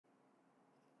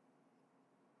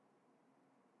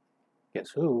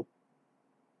Guess who?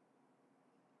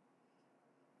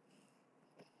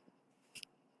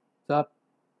 What's up?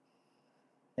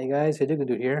 Hey guys,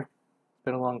 HadoukenDude here. It's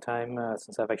been a long time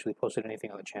since I've actually posted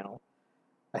anything on the channel.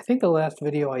 I think the last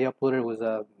video I uploaded was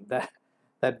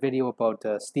that video about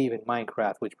Steve in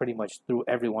Minecraft, which pretty much threw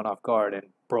everyone off guard and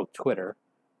broke Twitter.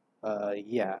 Hope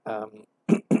you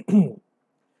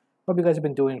guys have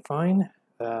been doing fine.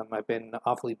 I've been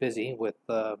awfully busy with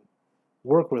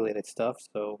work-related stuff,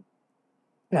 so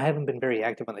I haven't been very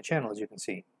active on the channel, as you can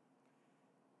see,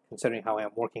 considering how I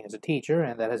am working as a teacher,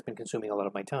 and that has been consuming a lot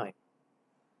of my time.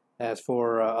 As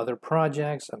for other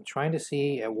projects, I'm trying to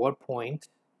see at what point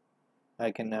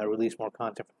I can release more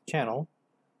content for the channel,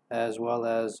 as well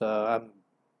as I'm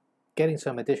getting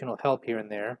some additional help here and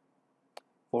there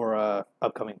for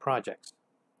upcoming projects.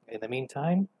 In the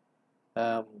meantime,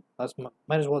 might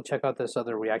as well check out this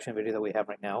other reaction video that we have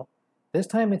right now. This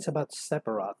time it's about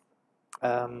Sephiroth.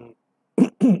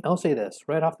 I'll say this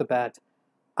right off the bat.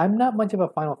 I'm not much of a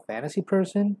Final Fantasy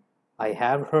person. I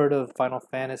have heard of Final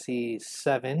Fantasy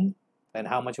VII and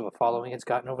how much of a following it's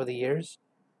gotten over the years.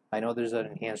 I know there's an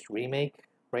enhanced remake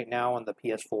right now on the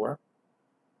PS4.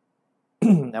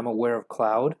 I'm aware of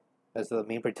Cloud as the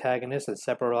main protagonist and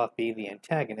Sephiroth being the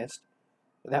antagonist.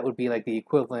 That would be like the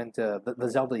equivalent, the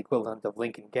Zelda equivalent of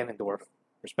Link and Ganondorf,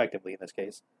 respectively, in this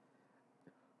case.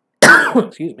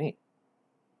 Excuse me.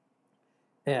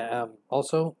 Yeah,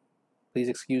 also, please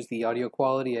excuse the audio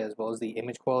quality as well as the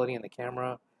image quality in the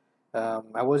camera.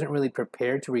 I wasn't really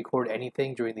prepared to record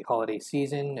anything during the holiday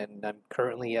season, and I'm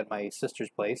currently at my sister's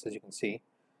place, as you can see.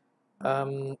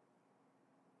 Right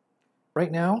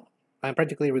now, I'm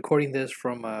practically recording this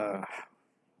from,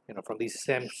 from these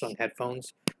Samsung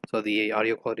headphones, so the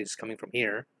audio quality is coming from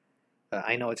here.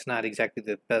 I know it's not exactly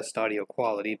the best audio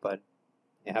quality, but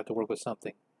you have to work with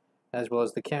something. As well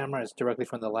as the camera is directly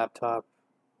from the laptop.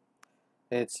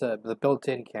 It's the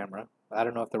built-in camera. I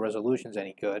don't know if the resolution's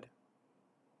any good.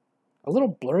 A little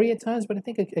blurry at times, but I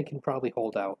think it can probably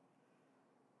hold out.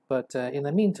 But in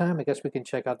the meantime, I guess we can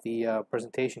check out the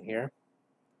presentation here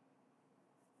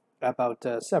about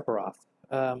Sephiroth.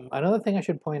 Another thing I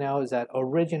should point out is that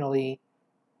originally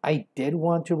I did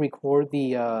want to record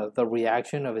the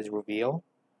reaction of his reveal,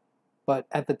 but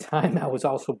at the time I was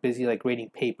also busy like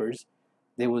grading papers.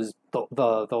 It was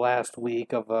the last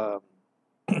week of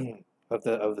of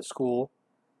the school,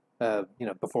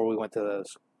 before we went to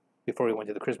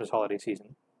the Christmas holiday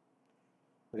season.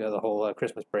 We got the whole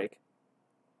Christmas break.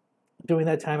 During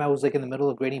that time, I was like in the middle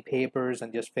of grading papers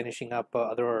and just finishing up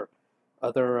other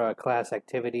class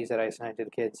activities that I assigned to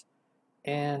the kids,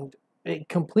 and it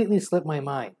completely slipped my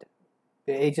mind.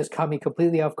 It just caught me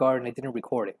completely off guard, and I didn't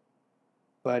record it.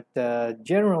 But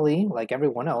generally, like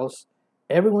everyone else,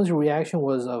 everyone's reaction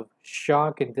was of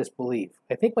shock and disbelief.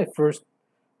 I think the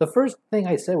first thing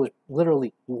I said was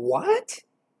literally, "What?"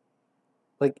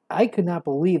 Like, I could not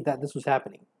believe that this was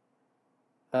happening.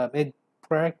 It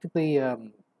practically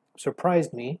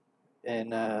surprised me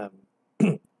in a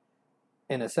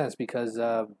sense because,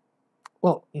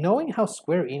 well, knowing how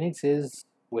Square Enix is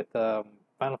with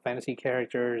Final Fantasy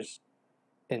characters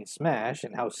in Smash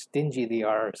and how stingy they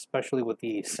are, especially with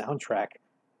the soundtrack,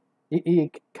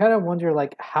 you kind of wonder,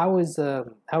 like, how is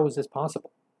this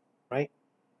possible, right?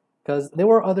 Because there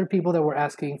were other people that were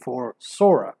asking for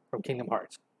Sora from Kingdom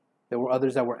Hearts. There were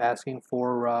others that were asking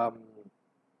for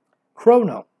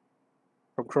Chrono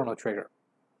from Chrono Trigger.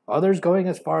 Others going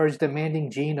as far as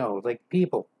demanding Geno. Like,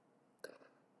 people,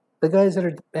 the guys that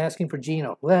are asking for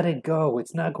Geno, let it go.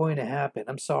 It's not going to happen.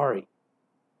 I'm sorry.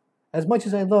 As much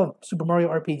as I love Super Mario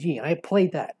RPG, and I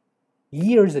played that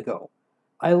years ago,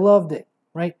 I loved it,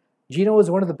 right? Geno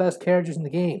is one of the best characters in the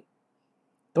game.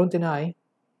 Don't deny.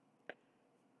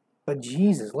 But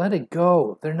Jesus, let it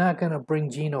go. They're not going to bring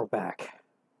Geno back.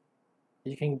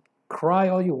 You can cry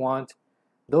all you want.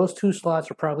 Those 2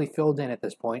 slots are probably filled in at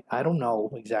this point. I don't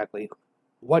know exactly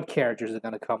what characters are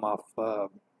going to come up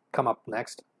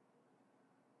next.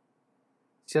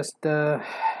 It's just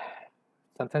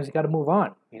sometimes you got to move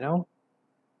on,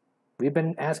 We've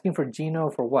been asking for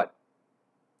Geno for what?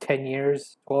 10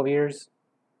 years, 12 years?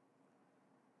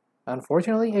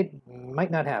 Unfortunately, it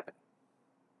might not happen.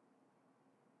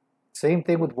 Same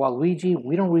thing with Waluigi.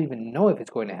 We don't even know if it's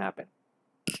going to happen.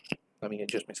 Let me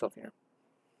adjust myself here.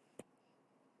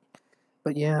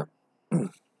 But yeah,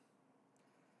 it's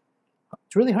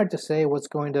really hard to say what's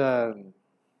going to,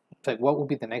 like, what will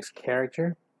be the next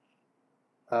character.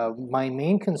 My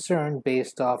main concern,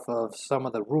 based off of some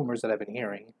of the rumors that I've been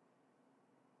hearing,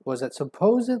 was that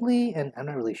supposedly, and I'm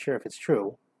not really sure if it's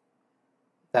true,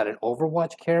 that an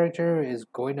Overwatch character is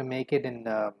going to make it in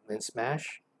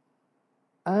Smash.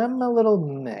 I'm a little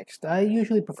mixed. I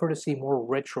usually prefer to see more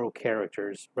retro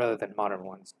characters rather than modern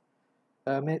ones.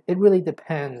 It really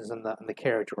depends on the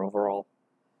character overall.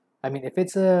 I mean, if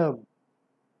it's a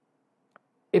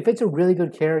really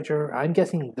good character, I'm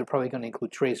guessing they're probably going to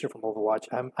include Tracer from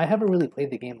Overwatch. I haven't really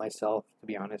played the game myself, to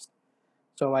be honest,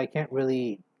 so I can't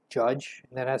really judge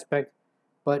in that aspect.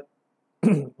 But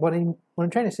what I'm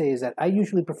trying to say is that I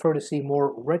usually prefer to see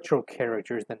more retro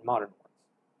characters than modern ones.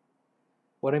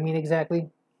 What I mean exactly?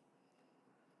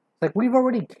 Like we've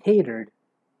already catered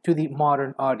to the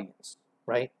modern audience,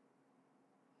 right?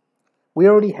 We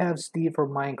already have Steve from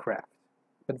Minecraft.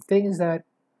 But the thing is that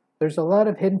there's a lot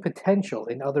of hidden potential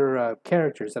in other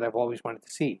characters that I've always wanted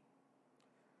to see.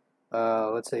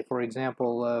 Let's say, for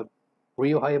example,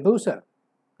 Ryu Hayabusa,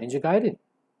 Ninja Gaiden,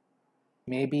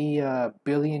 maybe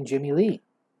Billy and Jimmy Lee,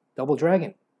 Double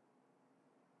Dragon.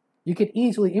 You could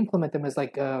easily implement them as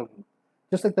like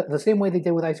just like the same way they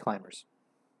did with Ice Climbers,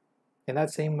 and that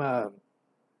same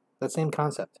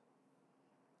concept.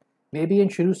 Maybe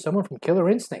introduce someone from Killer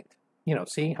Instinct. You know,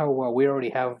 seeing how we already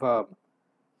have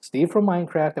Steve from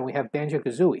Minecraft and we have Banjo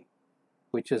Kazooie,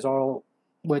 which is all,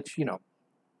 which you know,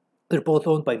 they're both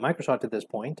owned by Microsoft at this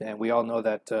point, and we all know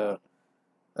that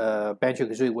Banjo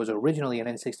Kazooie was originally an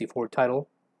N64 title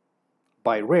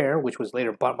by Rare, which was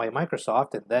later bought by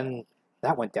Microsoft, and then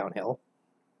that went downhill.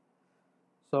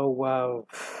 So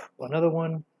another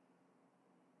one,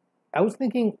 I was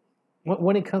thinking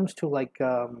when it comes to like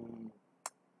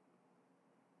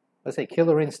let's say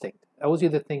Killer Instinct, I was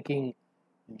either thinking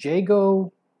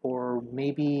Jago or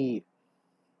maybe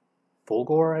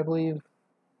Fulgore, I believe.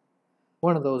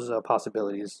 One of those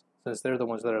possibilities, since they're the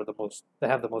ones that are the most that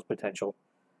have the most potential.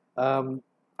 I've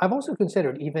also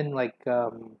considered even like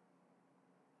who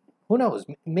knows?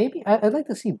 Maybe I'd like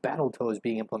to see Battletoads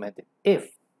being implemented if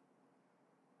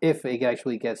it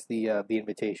actually gets the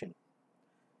invitation.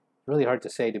 Really hard to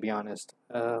say, to be honest.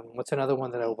 What's another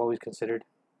one that I've always considered?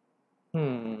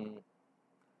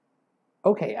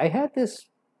 Okay, I had this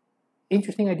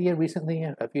interesting idea recently,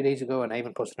 a few days ago, and I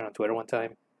even posted it on Twitter one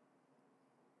time.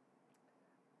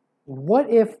 What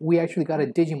if we actually got a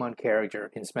Digimon character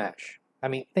in Smash? I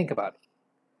mean, think about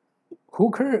it.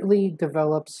 Who currently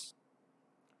develops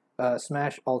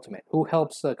Smash Ultimate? Who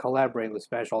helps collaborate with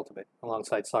Smash Ultimate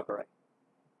alongside Sakurai?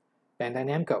 Bandai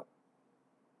Namco.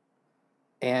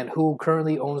 And who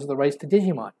currently owns the rights to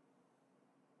Digimon?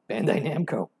 Bandai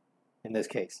Namco, in this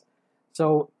case.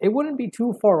 So it wouldn't be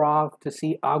too far off to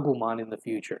see Agumon in the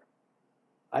future.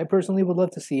 I personally would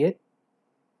love to see it.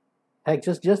 Heck,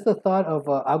 just the thought of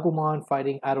Agumon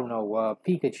fighting, I don't know,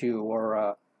 Pikachu,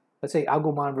 or let's say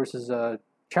Agumon versus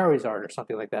Charizard or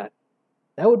something like that.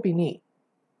 That would be neat.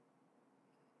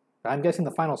 I'm guessing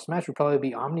the final Smash would probably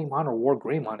be Omnimon or War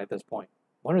Greymon at this point.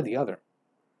 One or the other.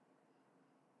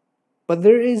 But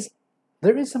there is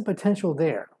some potential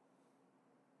there.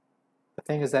 The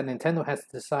thing is that Nintendo has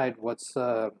to decide what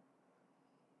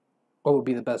would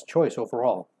be the best choice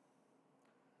overall.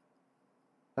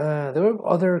 There are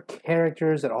other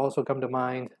characters that also come to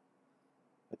mind.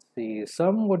 Let's see.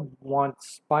 Some would want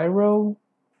Spyro.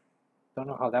 Don't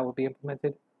know how that would be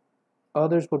implemented.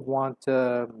 Others would want,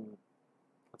 let's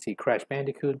see, Crash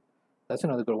Bandicoot. That's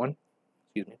another good one.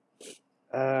 Excuse me.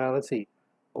 Let's see.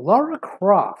 Lara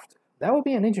Croft. That would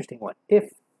be an interesting one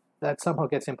if that somehow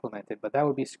gets implemented, but that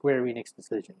would be Square Enix's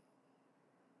decision.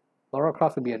 Lara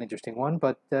Croft would be an interesting one,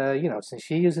 but you know, since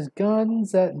she uses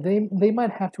guns, they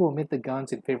might have to omit the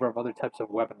guns in favor of other types of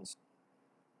weapons.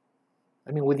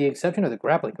 I mean, with the exception of the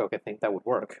grappling hook, I think that would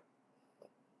work.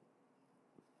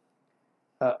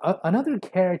 Another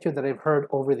character that I've heard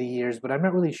over the years, but I'm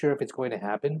not really sure if it's going to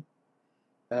happen.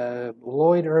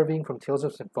 Lloyd Irving from Tales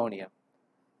of Symphonia.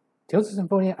 Tales of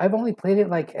Symphonia, I've only played it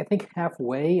like, I think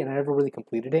halfway, and I never really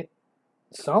completed it.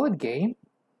 Solid game.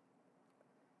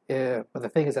 But the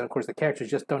thing is that, of course, the characters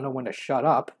just don't know when to shut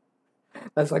up.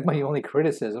 That's like my only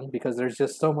criticism, because there's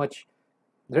just so much...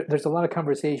 There's a lot of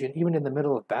conversation, even in the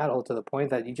middle of battle, to the point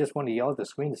that you just want to yell at the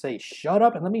screen to say, shut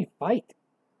up and let me fight.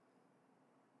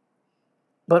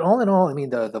 But all in all, I mean,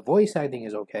 the voice acting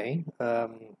is okay.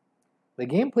 The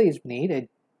gameplay is neat. It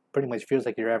pretty much feels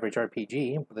like your average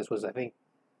RPG. This was, I think,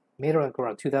 made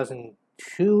around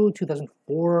 2002,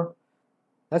 2004.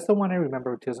 That's the one I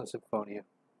remember, Tales of Symphonia.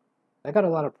 I got a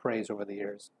lot of praise over the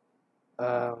years.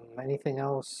 Anything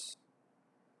else?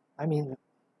 I mean,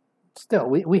 still,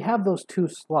 we have those 2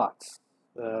 slots.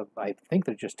 I think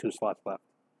there's just 2 slots left.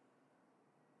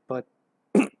 But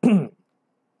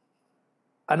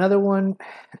another one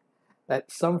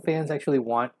that some fans actually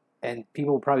want, and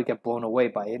people will probably get blown away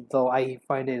by it, though I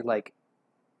find it like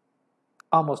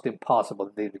almost impossible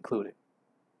that they've included.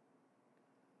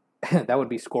 That would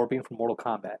be Scorpion from Mortal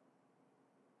Kombat.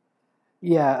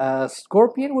 Yeah,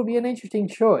 Scorpion would be an interesting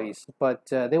choice, but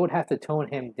they would have to tone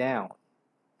him down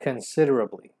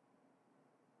considerably.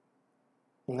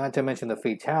 Not to mention the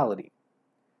fatality.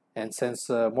 And since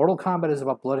Mortal Kombat is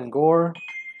about blood and gore,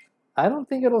 I don't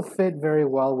think it'll fit very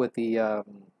well with the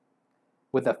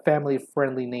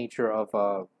family-friendly nature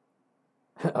of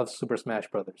of Super Smash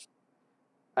Brothers.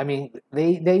 I mean,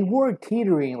 they were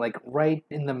teetering like right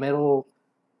in the middle.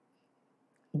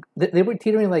 They were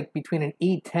teetering like between an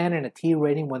E10 and a T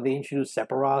rating when they introduced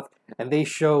Sephiroth, and they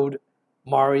showed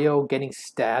Mario getting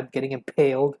stabbed, getting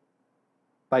impaled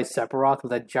by Sephiroth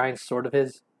with that giant sword of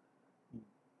his.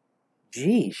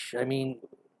 Geesh, I mean,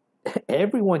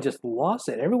 everyone just lost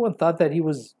it. Everyone thought that he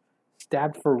was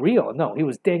stabbed for real. No, he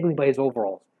was dangling by his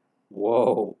overalls.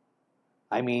 Whoa.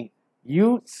 I mean,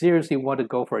 you seriously want to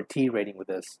go for a T rating with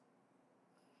this.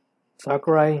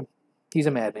 Sakurai, he's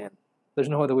a madman. There's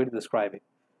no other way to describe it.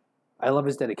 I love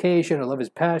his dedication. I love his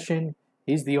passion.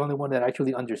 He's the only one that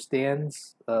actually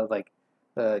understands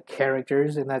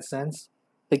characters in that sense.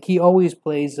 Like he always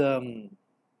plays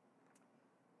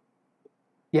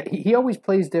he always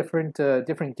plays different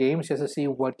games just to see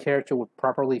what character would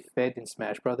properly fit in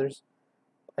Smash Brothers.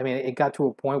 I mean, it got to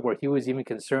a point where he was even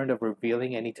concerned of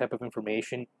revealing any type of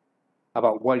information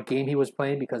about what game he was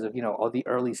playing because of, all the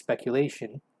early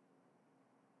speculation.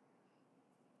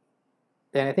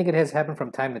 And I think it has happened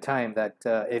from time to time that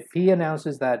if he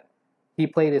announces that he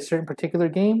played a certain particular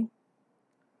game,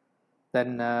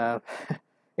 then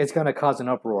it's going to cause an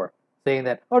uproar, saying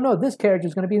that, oh no, this character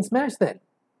is going to be in Smash then.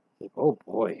 Like, oh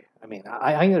boy. I mean,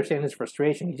 I understand his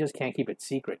frustration. He just can't keep it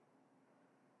secret.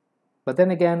 But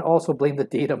then again, also blame the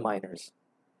data miners.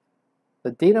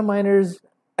 The data miners,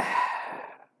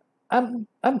 I'm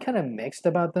kind of mixed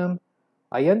about them.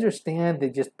 I understand they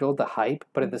just build the hype,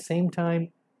 but at the same time,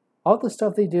 all the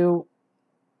stuff they do,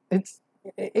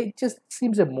 it just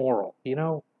seems immoral,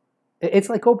 It's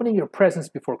like opening your presents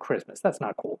before Christmas. That's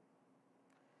not cool.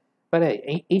 But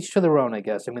hey, each to their own, I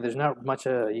guess. I mean, there's not much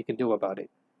you can do about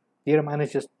it. Data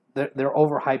miners just, they're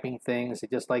overhyping things. They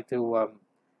just like to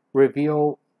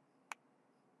reveal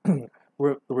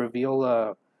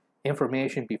reveal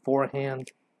information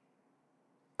beforehand.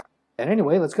 And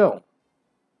anyway, let's go.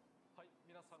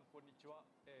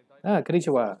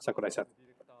 Konnichiwa, Sakurai-san.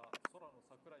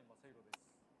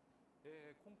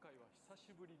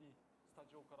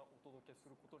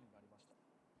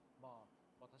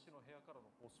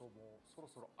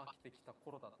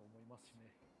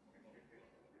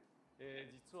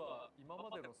 実は今ま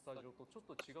でのスタジオとちょっ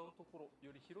と違うところ、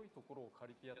より広いところを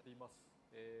借りてやっています。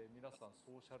皆さん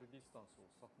ソーシャルディスタンスを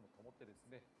スタッフも保ってです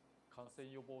ね、感染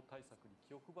予防対策に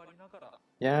気を配りながら。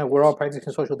Yeah, we're all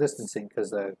practicing social distancing because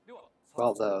the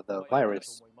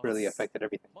virus really affected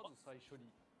everything. まず最初に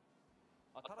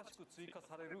新しく追加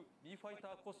されるミーファイタ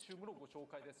ーコスチュームのご紹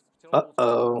介です。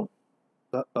 Uh-oh.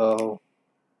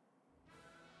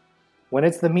 When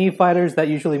it's the Mii fighters, that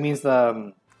usually means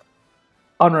the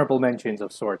honorable mentions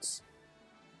of sorts.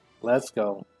 Let's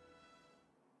go.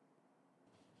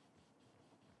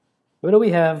 Who do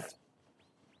we have?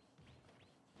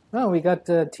 Oh, we got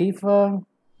Tifa. Of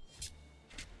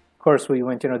course, we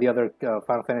went to the other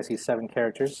Final Fantasy VII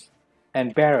characters.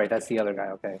 And Barret, that's the other guy,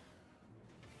 okay.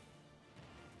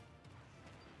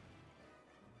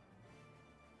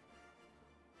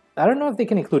 I don't know if they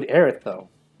can include Aerith, though.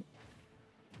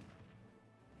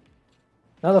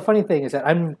 Now, the funny thing is that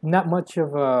I'm not much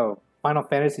of a Final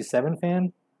Fantasy VII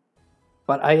fan,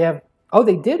 but I have... Oh,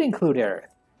 they did include Aerith.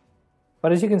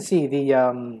 But as you can see,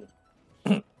 the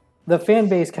the fan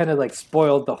base kind of like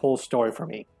spoiled the whole story for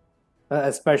me.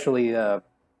 Especially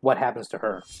what happens to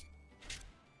her.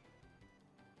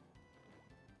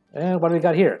 And what do we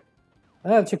got here?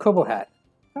 Chocobo hat.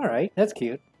 Alright, that's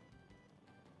cute.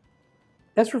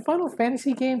 As for Final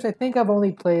Fantasy games, I think I've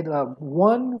only played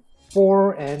 1,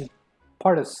 4, and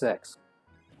part of 6.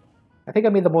 I think I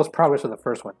made the most progress with the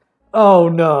first one. Oh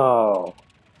no!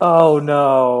 Oh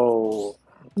no!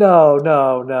 No,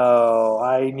 no, no.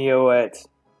 I knew it.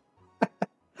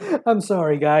 I'm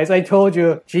sorry, guys. I told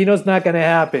you, Gino's not going to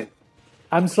happen.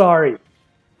 I'm sorry.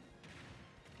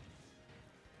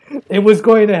 It was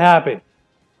going to happen.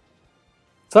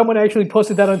 Someone actually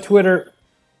posted that on Twitter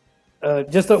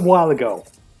just a while ago.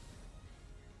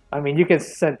 I mean, you can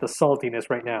sense the saltiness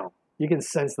right now. You can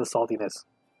sense the saltiness.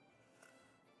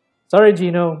 Sorry,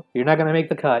 Gino. You're not going to make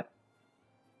the cut.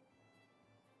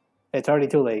 It's already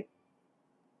too late.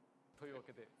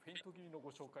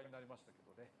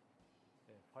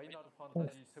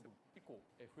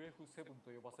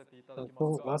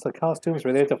 Lots of costumes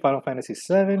related to Final Fantasy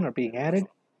VII are being added.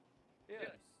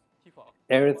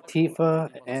 Aerith, Tifa,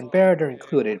 and Barrett are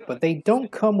included, but they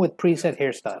don't come with preset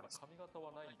hairstyles.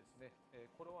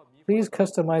 Please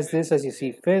customize this as you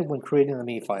see fit when creating the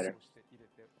Mii Fighter.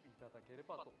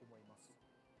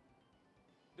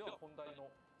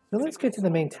 So let's get to the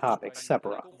main topic,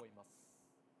 Sephiroth.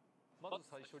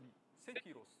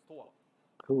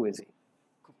 Who is he?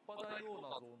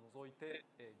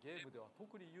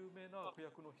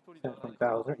 From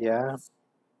Bowser, yeah.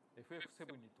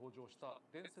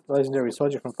 Legendary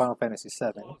soldier from Final Fantasy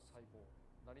VII.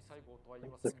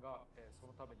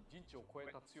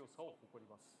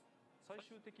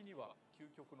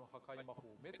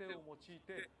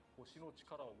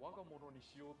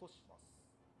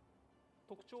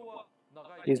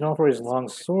 He's known for his long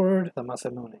sword, the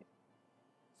Masamune.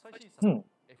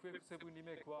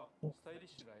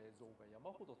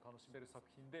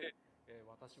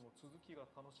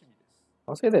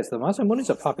 I'll say this, the Masamune is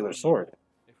a popular sword.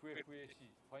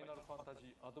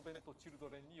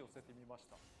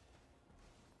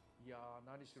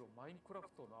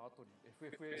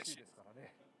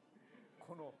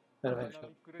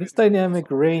 This dynamic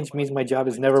range means my job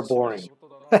is never boring.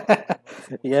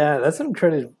 Yeah, that's an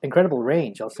incredible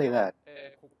range, I'll say that.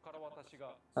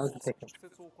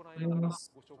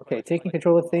 Okay, taking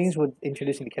control of things with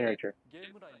introducing the character.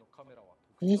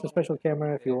 Use a special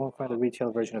camera if you won't find the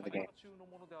retail version of the game.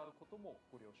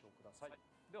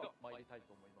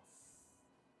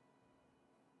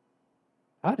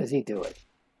 How does he do it?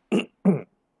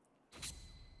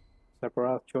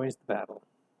 Sephiroth joins the battle.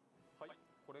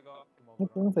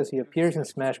 As he appears in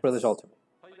Smash Bros. Ultimate.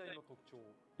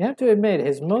 You have to admit,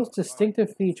 his most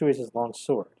distinctive feature is his long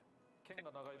sword.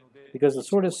 Because the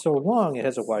sword is so long, it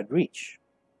has a wide reach.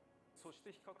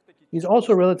 He's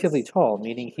also relatively tall,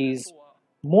 meaning he's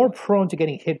more prone to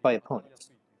getting hit by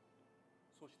opponents.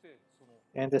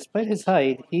 And despite his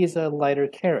height, he's a lighter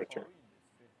character.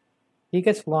 He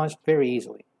gets launched very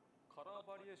easily.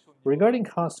 Regarding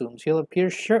costumes, he'll appear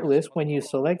shirtless when you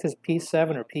select his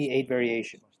P7 or P8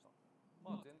 variation.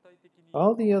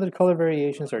 All the other color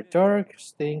variations are dark,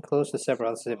 staying close to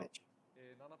Sephiroth's image.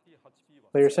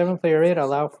 Player 7 and Player 8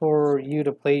 allow for you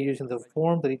to play using the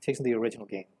form that he takes in the original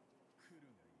game.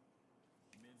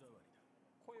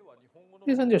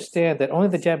 Please understand that only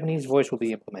the Japanese voice will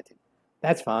be implemented.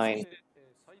 That's fine.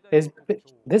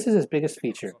 This is his biggest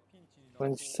feature.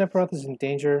 When Sephiroth is in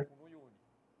danger,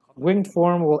 winged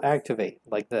form will activate,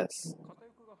 like this.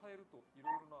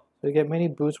 So you get many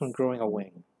boosts when growing a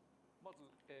wing.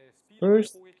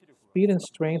 First, speed and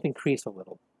strength increase a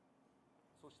little.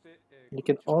 You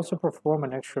can also perform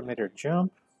an extra mid-air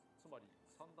jump.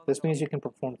 This means you can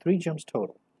perform 3 jumps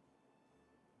total.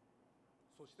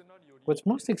 What's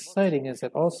most exciting is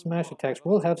that all Smash attacks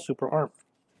will have super armor.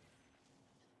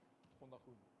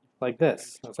 Like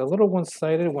this. It's a little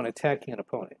one-sided when attacking an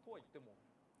opponent.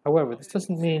 However, this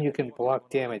doesn't mean you can block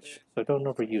damage, so don't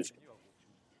overuse it.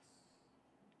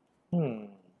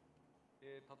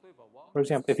 For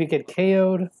example, if you get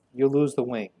KO'd, you lose the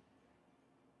wing.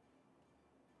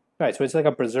 Alright, so it's like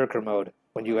a berserker mode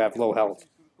when you have low health.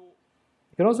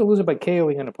 You can also lose it by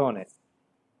KOing an opponent.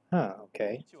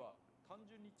 Okay.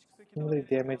 Cumulative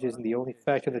damage isn't the only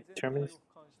factor that determines.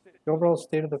 The overall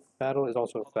state of the battle is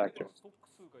also a factor.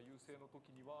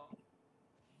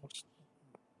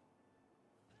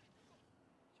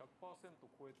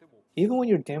 Even when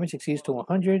your damage exceeds to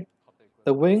 100,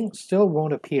 the wing still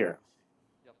won't appear.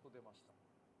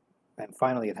 And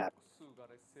finally it happens.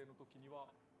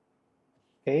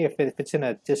 Okay, if it's in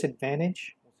a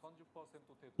disadvantage,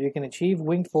 you can achieve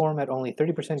winged form at only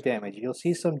 30% damage. You'll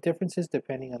see some differences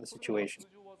depending on the situation.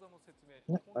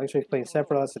 I'll actually explain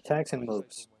Sephiroth's attacks and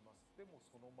moves.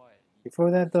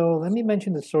 Before that though, let me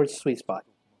mention the sword's sweet spot.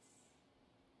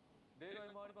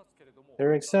 There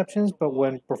are exceptions, but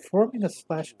when performing a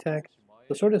slash attack,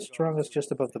 the sword is strongest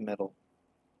just above the middle.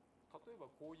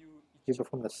 You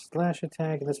perform the slash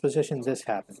attack, in this position this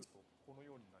happens.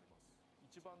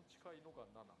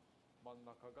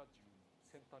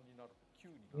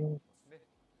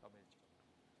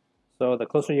 So the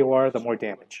closer you are, the more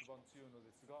damage.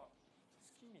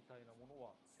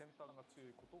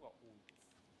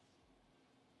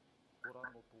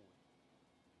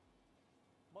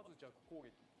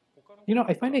 You know,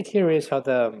 I find it curious how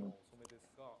the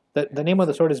name of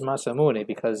the sword is Masamune,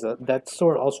 because that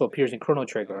sword also appears in Chrono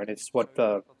Trigger, and it's what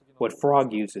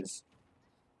Frog uses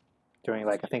during,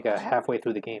 like, I think halfway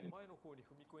through the game.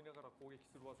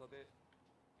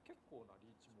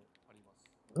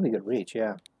 Really good reach,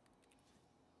 yeah.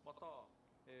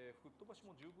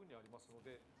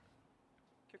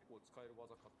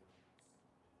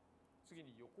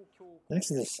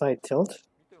 Next is a side tilt.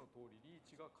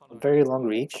 very long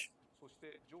reach. そし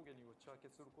て上下に打ち分け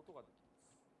することができま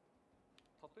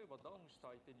す。例えばダウンした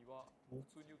相手には普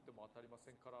通に打っても当たりま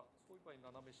せんから、そういう場合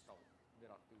斜め下を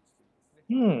狙って打つといいです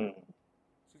ね。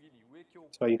次に上強。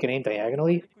 So you can aim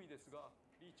diagonally.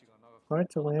 Hard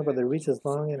to land, but the reach is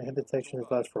long and head detection is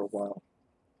lasts for a while.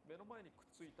 目の前にくっ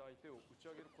ついた相手を打ち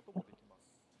上げることもできます。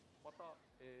また、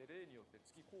例によって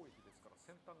突き攻撃ですから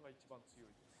先端が一番強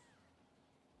いです。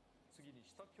次に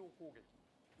下強攻撃。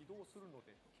移動するの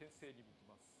で牽制に向き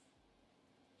ます。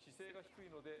姿勢が低い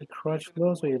ので You crouch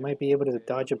low, so you might be able to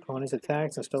dodge opponents'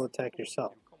 attacks and still attack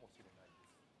yourself.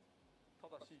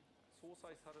 ただし相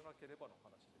殺されなければの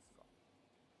話ですが。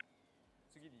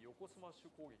次に横スマッシュ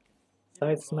攻撃。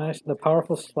 Side smash, the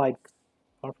powerful slide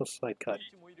cut.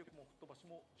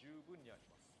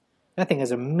 That thing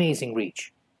has amazing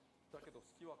reach.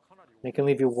 It can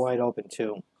leave you wide open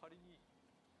too.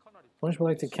 Ones would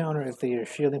like to counter if they are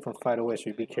shielding from fight away,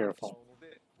 so be careful.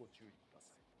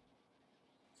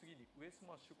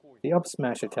 The up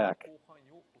smash attack.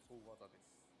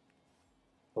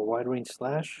 The wide range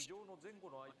slash.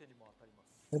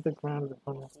 Hit the ground with the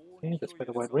opponent. Okay, despite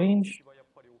the wide range.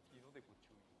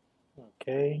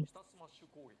 Okay. 下スマッシュ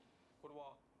攻撃。これ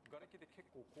は瓦礫で結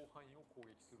構広範囲を攻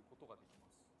撃することができま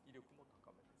す。威力も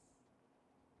高めです。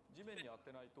地面に当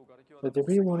てないと瓦礫は The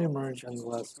debris won't emerge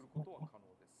unless. することは可能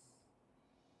です。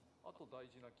あと大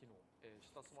事な機能、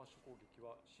下スマッシュ攻撃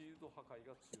はシールド破壊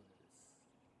が強めです。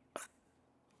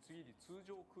次に通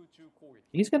常空中攻撃。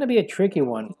 He's going to be a tricky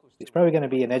one. He's probably going to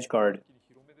be an edge guard.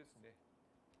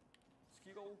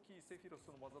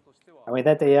 I mean,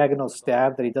 that diagonal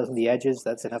stab that he does on the edges,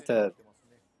 that's enough to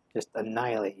just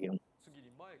annihilate you.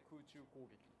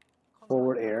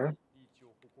 Forward air.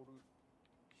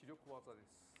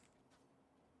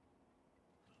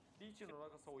 リーチの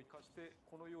長さを生かして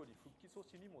このように復帰阻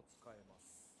止にも使えま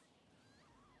す。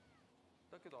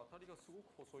だけど当たりがすごく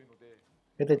細いので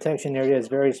The detection area is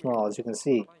very small, as you can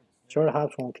see. Short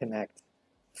hops won't connect.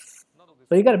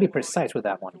 So you got to be precise with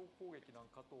that one. 攻撃なん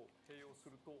かと併用す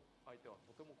ると相手は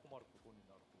とても困ることに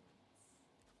なると思います。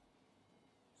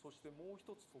そしてもう一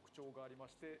つ特徴がありま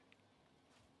して、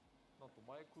なんと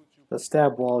前空中 The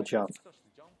stab wall jump. ジ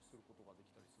ャンプすることができ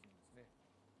たりするんですね。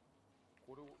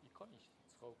これをいかにして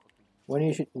使うかという。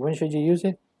When should you use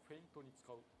it?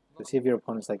 To see if your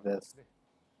opponent's like this.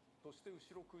 そして後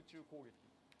ろ空中攻撃。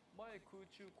前空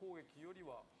中攻撃より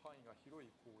は範囲が広い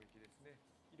攻撃ですね。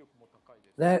威力も高いで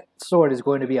す。That sword is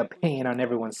going to be a pain on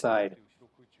everyone's side. 後ろ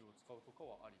空中を使うとか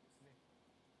はありですね。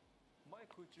前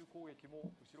空中攻撃も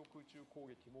後ろ空中攻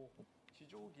撃も地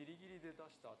上ギリギリで出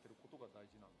して当てることが大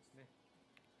事なんですね。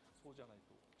そうじゃない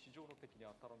と地上の敵に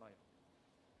当たらないので。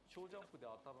小ジャンプで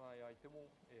当たらない相手も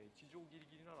地上ギリ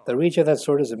ギリなら The reach of that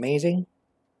sword is amazing.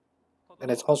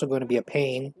 And it's also going to be a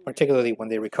pain, particularly when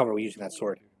they recover using that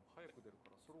sword.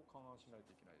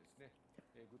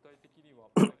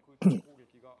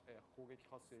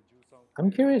 I'm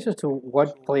curious as to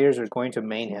what players are going to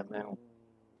main him now.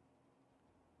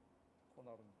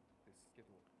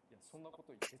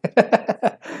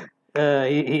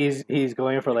 He's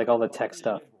going for like all the tech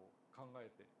stuff.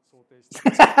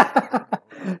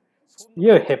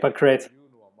 You hypocrite.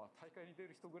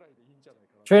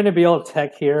 Trying to be all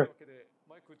tech here.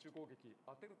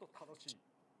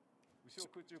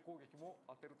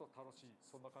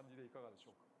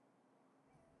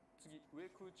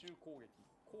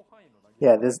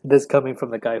 Yeah, this coming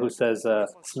from the guy who says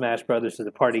Smash Brothers is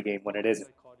a party game when it isn't.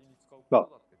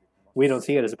 Well, we don't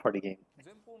see it as a party game.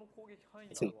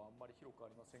 Let's see.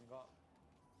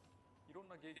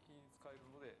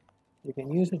 You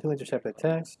can use it to intercept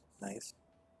attacks. Nice.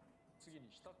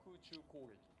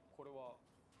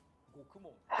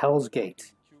 Hell's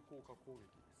Gate.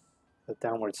 The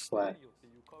downward slap.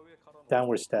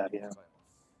 Downward stab, yeah.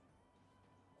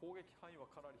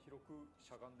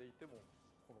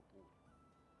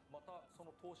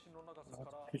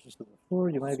 Pushes to the floor,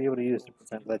 you might be able to use to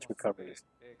prevent ledge recoveries.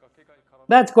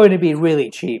 That's going to be really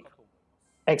cheap.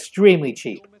 Extremely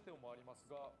cheap.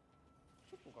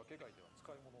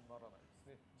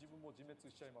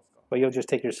 But you'll just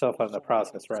take yourself out of the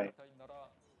process, right?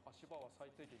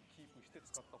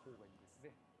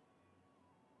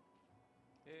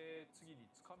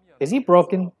 Is he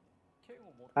broken?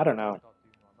 I don't know.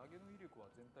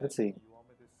 Let's see.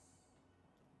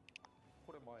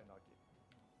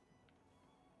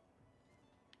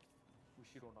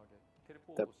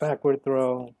 The backward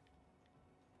throw.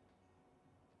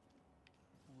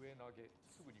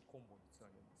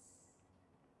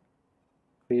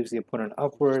 Leaves the opponent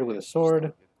upward with a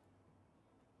sword.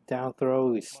 Down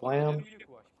throw, we slam.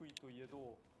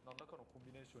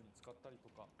 使ったりと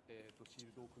か、シー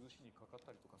ルドを崩しにかかっ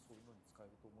たりとか、そういうのに使え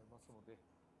ると思いますので、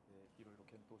いろいろ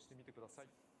検討してみてください。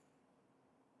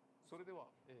それでは、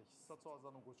必殺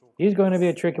技のご紹介。 He's going to be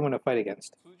a tricky one to fight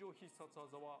against. 通常必殺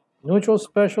技は Neutral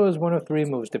special is one of 3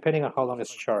 moves, depending on how long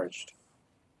it's charged.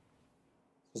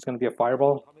 It's going to be a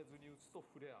fireball. ためずに打つと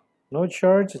フレア。 No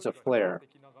charge, it's a flare.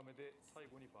 的長めで最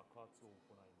後に爆発を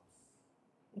行いま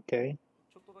す。 Okay.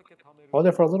 ちょっとだけためる Hold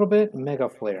it for a little bit, mega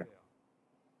flare.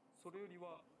 それより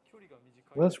は距離が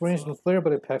短い Less range than flare,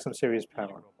 but it packs some serious 威力 power.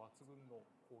 が抜群の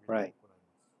攻撃を行います。 Right.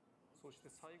 そして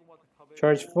最後まで食べる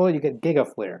Charge full, you get giga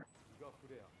flare. ギガフ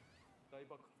レア、大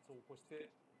爆発を起こして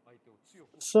相手を強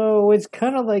く So it's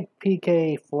kind of like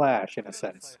PK Flash in a さ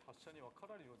え sense. 発射にはか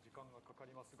なりの時間がかか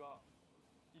りますが、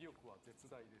威力は絶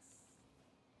大です。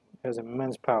 It has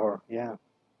immense power, yeah.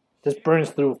 Just burns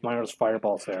through Myro's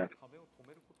fireballs there. ためを止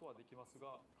めることはできますが、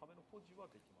ための保持は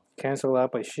できません。 Cancel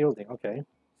out by shielding, okay.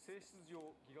 性質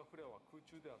上、ギガフレアは空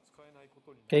中では使えないこ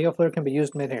とになり、 Giga flare can be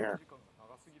used mid-air. 時間が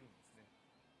長すぎるんですね。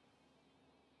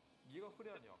ギガフレ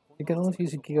アにはこん You な can only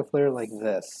use a giga flare like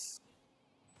this.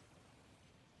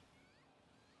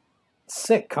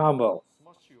 Sick combo. ス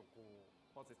マッシュをこ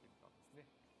う混ぜてみたんですね。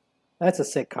 That's a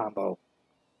sick combo.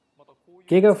 またこういう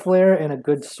Giga flare and a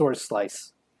good sword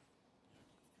slice.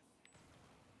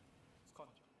 掴ん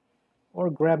じゃう。 Or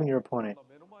grabbing your opponent.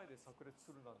 目の前で炸裂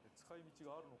するなんて使い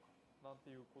道があるのかなんて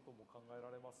いうことも考え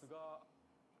られますが、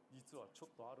実はちょっ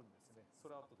とあるんですね。そ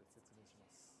れは後で説明しま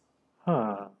す。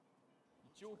 Huh.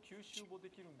 一応吸収もで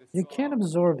きるんです You が、 can't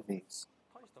absorb these.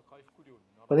 大した回復量に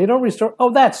なら But ない they don't restore. Oh,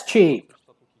 that's cheap. し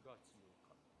た時が強い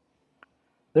か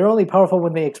They're only powerful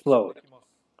when they ら explode. できます。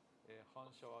反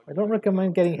射は I don't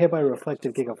recommend getting hit by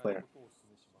reflective giga flare. ことをお勧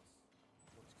めします。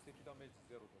蓄積ダメージ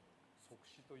ゼロでも即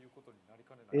死ということになり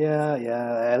かねない。 Yeah,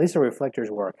 yeah. At least the reflectors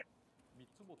work. 3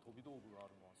つも飛び道具があ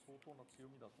るのは相当な強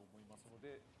みだと思いますの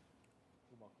で、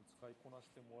うまく使いこなし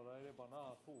てもらえれば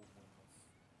なと思います。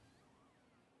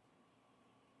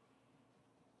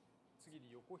次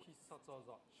に横必殺技、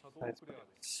シャドウ That's フレアで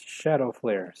す。 Shadow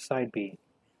flare, side B.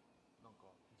 なん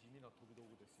か地味な飛び道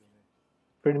具ですよね。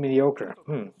 Pretty mediocre. と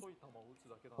に Hmm. かく細い球を打つ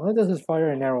だけなん All it does is fire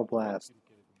a narrow ですけ blast. れ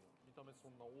ども、見た目そ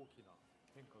んな大きな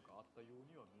変化があったよう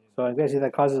には見え So ない。 I guess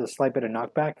that causes a slight bit of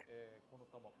knockback. この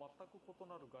球、全く異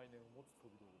なる概念を持つ飛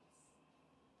び道具です。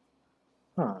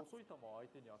 Huh. 細い球を相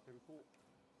手に当てると、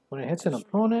 When it hits an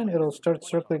opponent, it'll start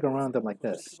circling around them like し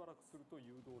this. ばらくすると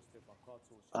誘導して爆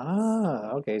発をします。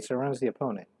 Ah, okay. It surrounds the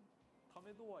opponent. た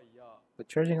め度合いや But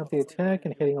charging up the attack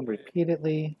and hitting them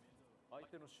repeatedly, 相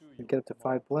手の周囲 you を get up to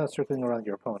 5 blasts circling around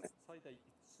your opponent. 最大5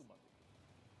つまで。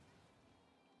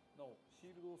なお、シ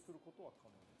ールドをすることは可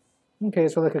能で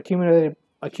す。 Okay, so like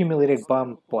accumulated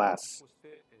bomb blasts. そし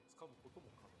て掴むこと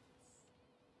も可能で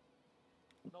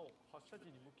す。なお、発射時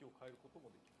に向きを変えることも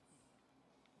できます。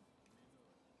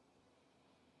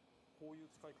こういう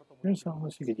使い方もで Here's きま how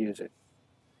す。 else you could use it.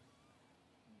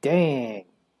 Dang.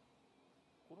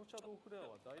 このシャドウフレア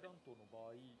は大乱闘の場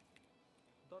合、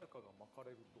誰かが巻か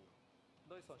れると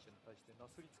第三者に対してな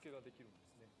すりつけができるんで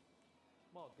すね。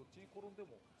まあどっちに転んで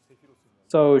もセフィロスには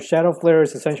So Shadow Flare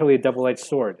is essentially a double-edged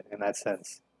sword in that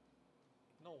sense.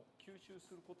 なお吸収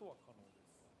することは可能で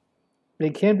す。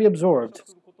 They can be 反 absorbed. 射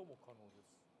することも可能で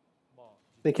す。まあ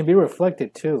They can be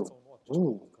reflected 使う too. のはち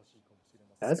ょっと難しいかもしれ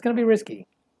ません。 That's going to be risky.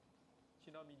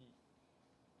 ちなみに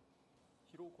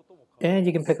拾うことも可能 And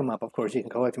you で can す。 pick them up, of course. You can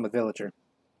collect them with Villager.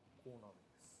 こうなるん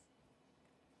です。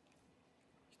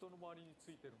人の周りにつ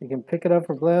いてる You can pick it up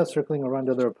for blast, circling around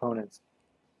other opponents.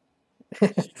 シー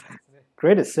ルですね。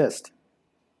 Great assist.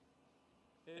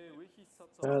 上必殺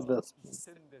技 The 一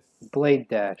戦です。 Blade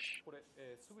Dash. これ、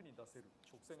すぐに出せる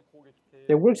直線攻撃艇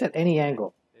It works at any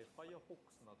angle. ファイアフォッ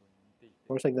クスなどに似ていて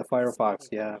Works like the Firefox.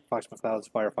 Yeah, Fox McCloud's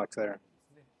Firefox there.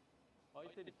 相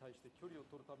手に対して距離を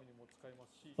取るためにも使えま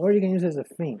すし、 Or you can use it as a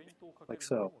フェイ feint. ントをかけ like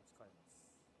るのに so. も使えます。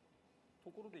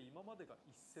ところで今までが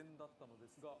一戦だったので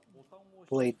すが、ボタンを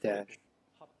Blade Dash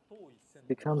 8等一戦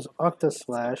becomes Octa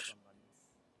Slash,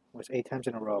 which 8 times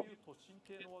in a こ row. ういう突進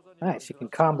系の技には Nice, you can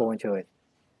combo into it.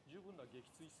 十分な撃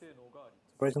墜性能がありま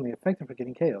す。 Surprisingly effective for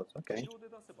getting KOs. Okay. 後ろで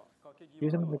出せば崖際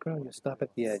Use them で on は the ground, you stop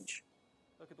at the edge.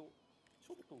 だけど、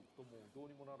ちょっと浮くともうどう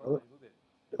にもならないので、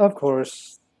 Of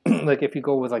course, like if you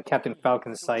go with like Captain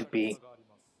Falcon's side B,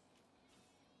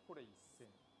 これ一戦、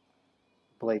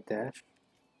 Blade Dash.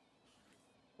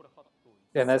 これ8等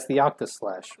一戦。 And that's the Octa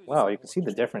Slash. Wow, you can see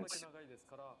the difference. 長いです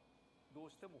からど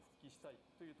うしても復帰したい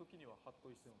という時にはハット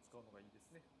一戦を使うのがいいで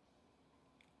すね。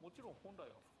もちろん本来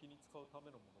は復帰に使うた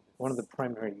めのものです。 One of the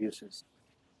primary uses.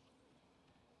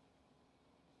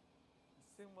 一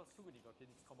戦はすぐに崖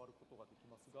に捕まることができ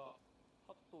ますが、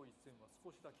ハット一戦は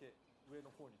少しだけ上の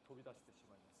方に飛び出してし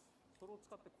まいます。それを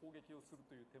使って攻撃をする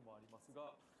という手もあります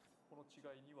が、この違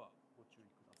いにはご注意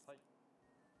ください。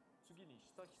次に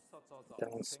下必殺技、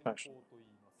先行と言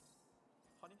います。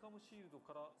ハニカムシールド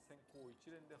から先行一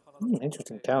連で放つことで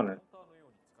Interesting カウン counter. ターのよ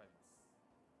うに使えます。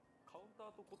カウンタ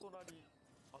ーと異なり、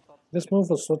当たって This move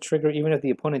will still trigger even if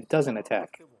the opponent doesn't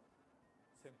attack.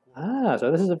 Ah, so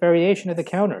this is a variation of the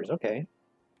counters. Okay.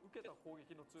 受けた攻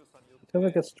撃の強さによって I feel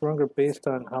like it's stronger based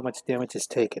on how much damage is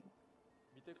taken.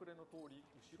 見てくれの通り、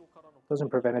後ろからの Doesn't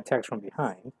prevent attacks from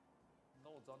behind. な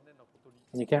お残念なことに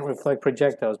And you can't reflect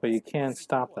projectiles, but you can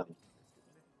stop them.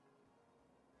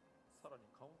 さらに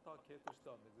カウンター系として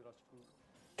は珍しく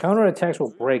Counter attacks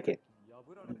will break it. 破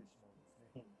られてしまうんで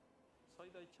すね。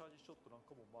最大チャージショットなん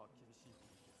かもまあ厳しい雰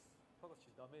囲気です。ただし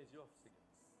ダメージは防げ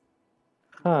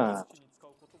ます。 Huh. に使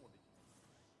うこともできます。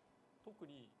特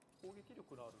に攻撃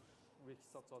力のある上必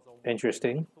殺技を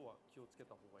Interesting. とは気をつけ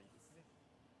た方がいいですね。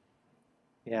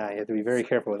 Yeah, you have to be very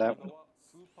careful with that one.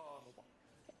 スーパーノバ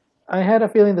I had a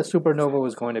feeling the supernova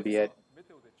was going to be it. メ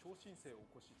テオで超新星を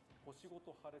起こし星ご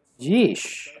と破裂する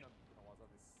Yeesh. ダイナミックな技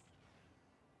です。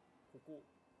ここ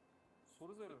そ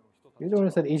れぞれの人たち You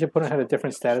notice that each opponent had a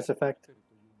different status effect?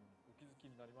 お気づき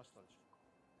になりましたでしょうか。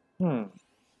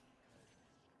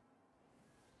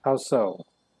 How so? お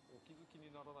気づきに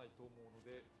ならないと思うの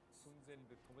で寸前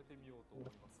で止めてみようと思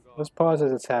いますが、 Let's pause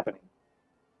as it's happening.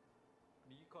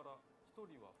 右から一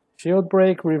人は Shield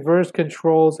break, reverse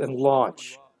controls, and 一人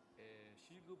launch. は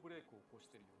シールドブレイクを起こし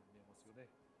ているように見えますよね。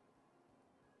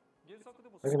原作で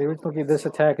も Like in the original game, this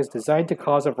attack is designed to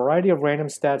cause a variety of random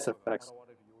stats effects. 現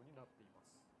れるようになっています。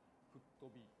吹っ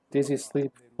飛び、 Dizzy sleep,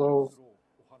 flow,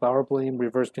 flower blame,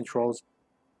 reverse controls.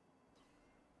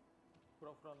 フ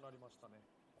ラフラになりましたね。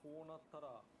こうなった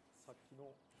らさっき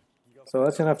のギガ So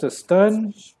that's enough to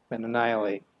stun and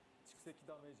annihilate. 蓄積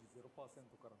ダメージ 0% か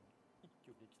らの一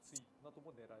挙撃墜など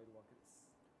も狙えるわけです。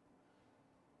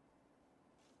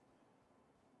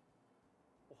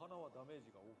お花はダメー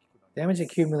ジが大きくなり Damage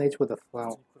accumulates with a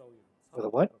flower. With a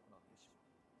what?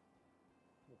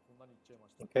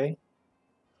 Okay.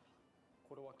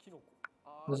 これはキノコ。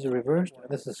 This is reversed.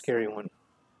 This is a scary one.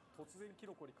 突然キ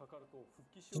ノコにかかると復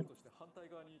帰しようとして反対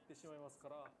側に行ってしまいますか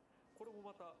ら、これも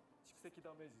また蓄積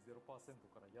ダメージ 0%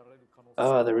 からやられる可能性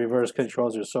Ah, the reverse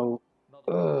controls are so. な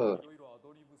どいろいろア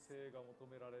ドリブ性が求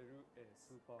められる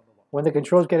スーパーノバ。 When the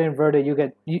controls get inverted, you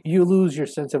lose your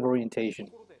sense of orientation.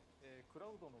 ところでクラ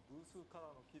ウドの偶数から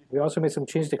の切り We also made some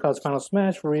changes to cause Final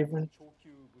Smash for even 超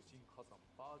級武神火山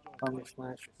バージョン Final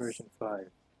Smash version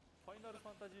 5. ファイナルフ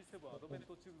ァンタジー7アドベン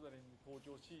トチルドレンに登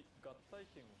場し合体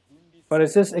剣を分離 But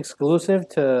is this exclusive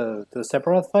to the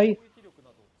Sephiroth fight? 攻撃力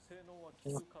など性能は奇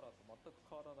数カラーと全く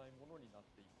変わらないものになっ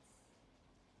ています。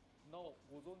なお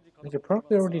ご存知か I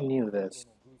probably already knew this.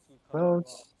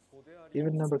 Clouds,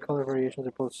 even number color variations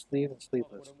are both sleeve and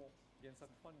sleeveless.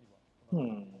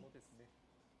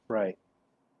 Right.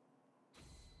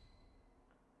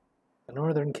 The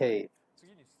Northern Cave.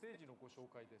 次にステージのご紹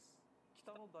介です。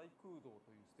北の大空洞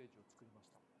というステージを作りまし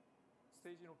た。ステ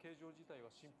ージの形状自体は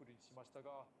シンプルにしました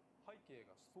が、背景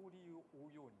がストーリーを追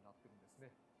うようになってるんです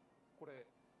ね。これ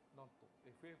なんと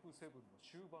FF7 の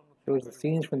終盤の It was the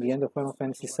scenes from the end of Final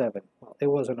Fantasy VII. Well, it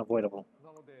was unavoidable.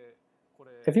 なのでこ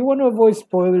れ If you want to avoid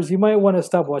spoilers, you might want to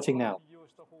stop watching now.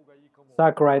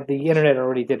 Sakurai, the internet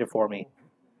already did it for me.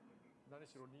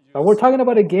 But we're talking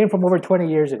about a game from over 20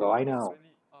 years ago, I know.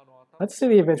 Let's say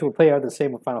the events will play out the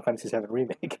same with Final Fantasy VII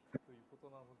Remake.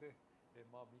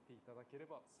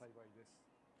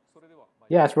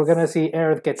 Yes, we're gonna see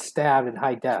Aerith get stabbed in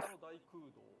high def.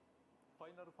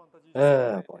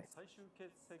 Oh boy.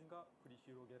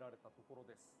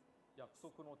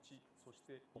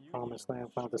 Promised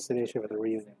Land, Final Destination for the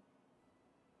reunion.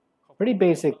 Pretty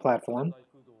basic platform.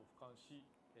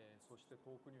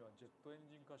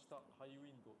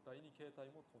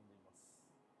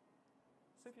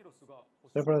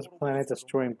 Sephiroth's planet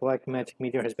destroying black magic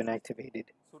meteor has been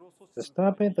activated. To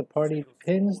stop it, the party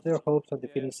pins their hopes on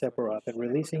defeating Sephiroth and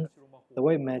releasing the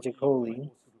white magic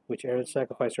holy, which Aerith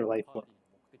sacrificed her life for.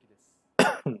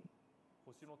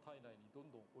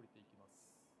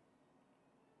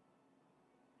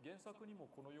 原作にも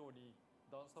このように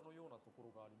段差のようなとこ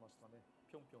ろがありましたね。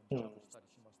ぴょんぴょんジャンプしたり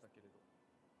しましたけれど、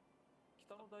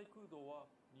北の大空洞は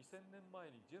2000年前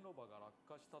にジェノバが落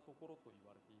下したところと言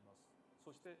われています。そ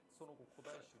してその後古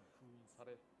代種に封印さ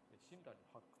れ、神羅に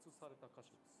発掘された箇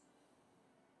所です。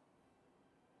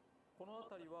この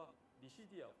辺りはリシ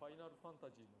ディア・ファイナルファン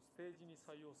タジーのステージに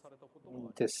採用されたこと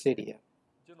もあります。Dissidia.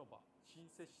 ジェノバ、シン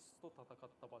セシスと戦っ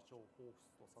た場所を彷彿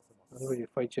とさせます。 Where you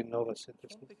fight Genova, 基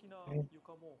本的な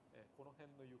床も、この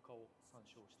辺の床を参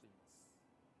照していま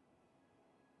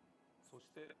す。そし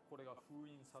てこれが封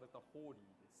印されたホーリー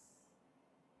です。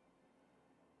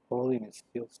 Holy in its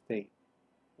sealed state.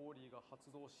 ホーリーが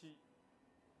発動し、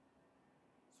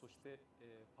そして、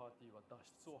パーティーは脱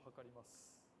出を図りま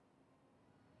す。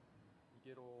逃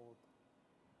げろ。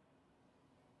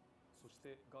そし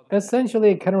てガンダム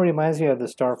Essentially, it kind of reminds me of the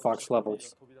Star Fox ホーリー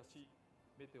levels. が飛び出し、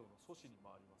メテオの阻止に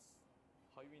回ります。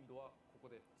ハイウィンドはここ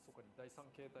で密かに第三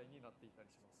形態になっていたり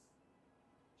します。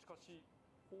しかし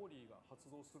ホーリーが発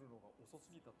動するのが遅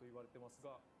すぎたと言われてます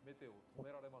が、メテオを止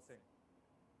められません。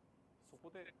そこ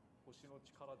で星の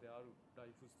力であるラ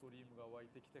イフストリームが湧い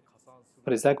てきて加算する。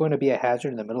 But is that going to be a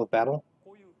hazard in the middle of battle?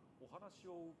 こういうお話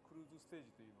を追うクルーズステージ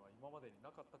というのは今までに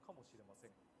なかったかもしれませ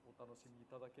ん。お楽しみい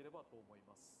ただければと思い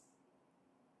ます。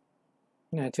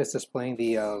 Yeah, it's just displaying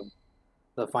the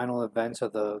final events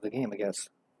of the game, I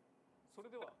guess. それ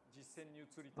では実践に移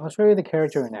りたい I'll show you the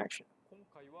character in action. 今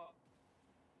回は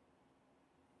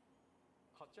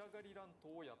勝ち上がりラント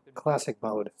をやってみたい Classic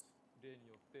mode. 例に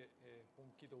よって、本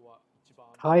気度は一番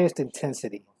Highest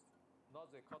intensity. な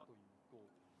ぜかというと、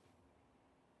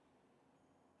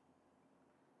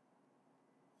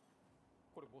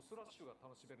これボスラッシュが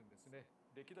楽しめるんですね。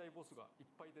歴代ボスがいっ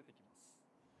ぱい出てきます。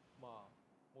まあ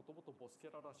もともとボスキ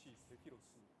ャラらしいセフィロ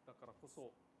スだからこ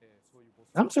そ、そういうボ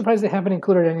ス I'm surprised they haven't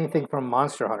included anything from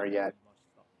Monster Hunter yet,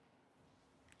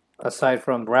 aside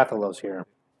from Rathalos here.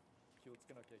 気をつ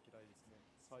けなきゃいけないですね。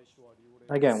最初はリオレ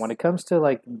Again, when it comes to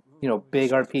like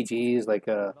big RPGs like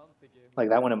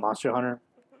that one in Monster Hunter,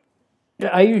 yeah,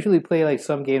 I usually play like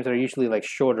some games that are usually like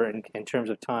shorter in terms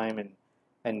of time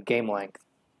and game length.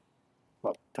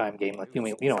 Well, time game length. You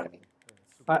know what I mean.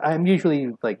 I'm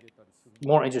usually like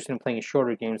more interested in playing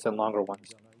shorter games than longer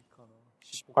ones.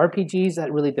 RPGs,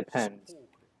 that really depends.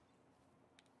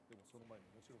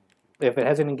 If it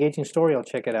has an engaging story, I'll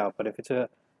check it out. But if it's a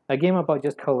game about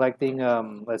just collecting,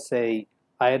 let's say,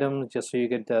 items just so you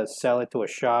could sell it to a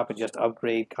shop and just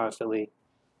upgrade constantly,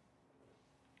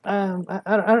 I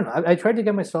don't know. I tried to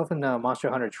get myself in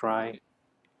Monster Hunter Tri.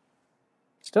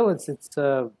 Still, it's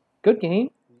a good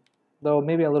game, though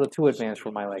maybe a little too advanced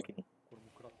for my liking.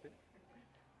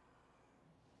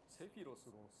 セフィロス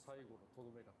の最後のと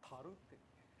どめがタルって。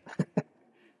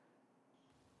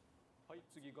はい、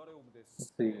次ガレオムです。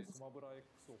スマブラ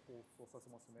X を放送させ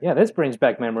ますね。Yeah, this brings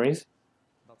back memories.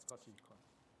 懐かしい感じ。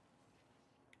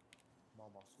まあ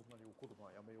まあそんなに怒るの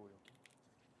はやめようよ。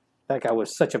That guy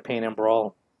was such a pain in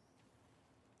brawl.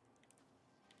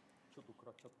 ちょっと食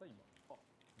らっちゃった今。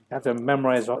I have to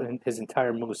memorize his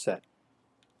entire moveset.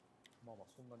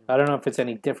 I don't know if it's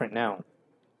any different now.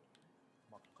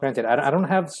 Granted, I don't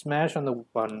have Smash I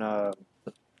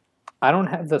don't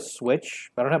have the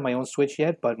Switch. I don't have my own Switch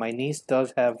yet, but my niece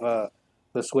does have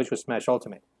the Switch with Smash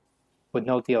Ultimate with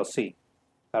no DLC.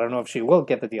 I don't know if she will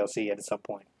get the DLC yet at some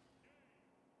point.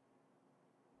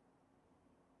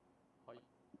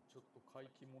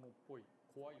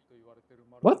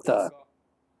 What the?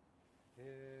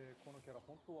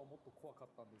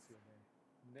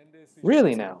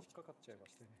 Really now?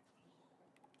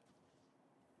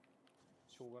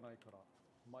 しょうがないから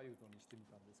マイルドにしてみ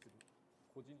たんですけど、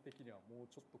個人的にはもう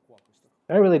ちょっと怖くした。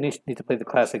 I really need to play the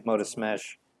classic mode of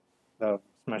Smash,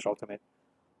 Smash Ultimate.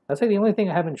 That's like the only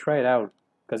thing I haven't tried out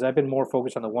because I've been more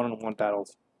focused on the one-on-one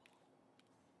battles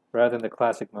rather than the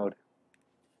classic mode.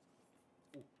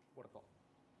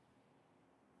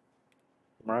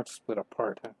 Marks split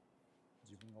apart, huh?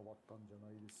 自分が割ったんじゃな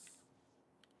いです。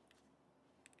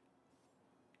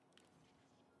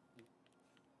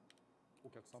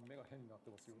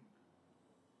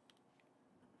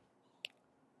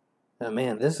 Oh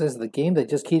man, this is the game that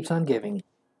just keeps on giving.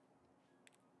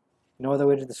 No other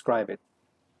way to describe it.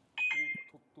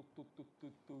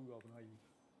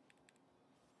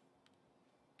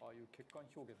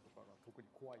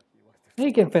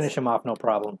 You can finish him off, no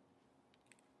problem.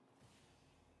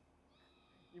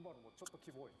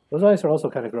 Those eyes are also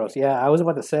kind of gross. Yeah, I was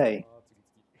about to say.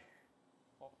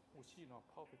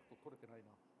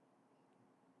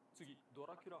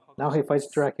 Now he fights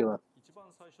Dracula. 一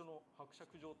番最初の伯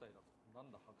爵状態だと。な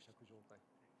んだ伯爵状態。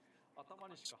頭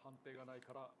にしか判定がない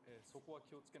から、そこは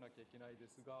気をつけなきゃいけないで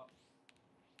すが、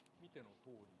見ての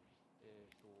通り、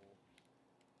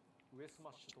上ス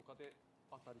マッシュとかで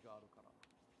当たりがあるから、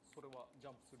それはジャ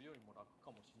ンプするよりも楽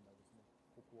かもしれないですね。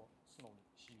ここは素直に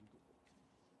シールド。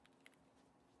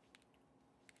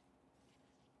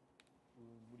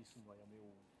無理するのはやめよ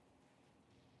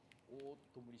う。おーっ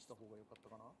と無理した方が良かった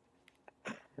かな。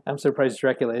I'm surprised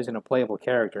Dracula isn't a playable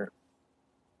character.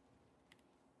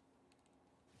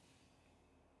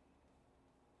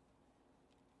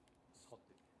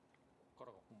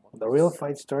 The real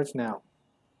fight starts now.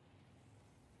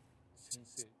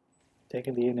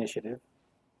 Taking the initiative,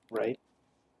 right?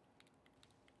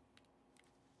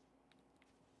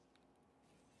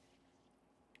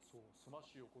 そうスマッ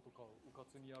シュ横とかをうか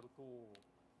つにやると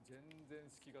全然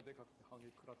隙がでかくて反撃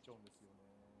食らっちゃうんですよね。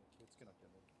気をつけなきゃ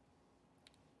ね。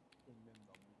怨念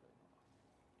弾みたい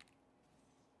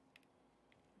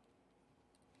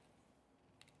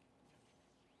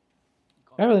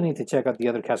な。 I really need to check out the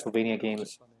other Castlevania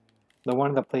games. The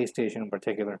one on the PlayStation in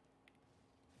particular.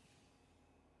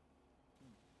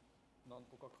 なん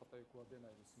とか片翼は出な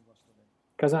いで済みましたね。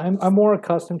 Because I'm more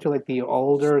accustomed to like the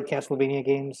older Castlevania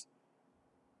games.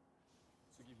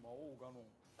 次魔王ガノン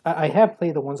I have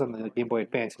played the ones on the Game Boy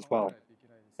Advance as 考え well, ないといけ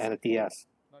ないです。 and the DS.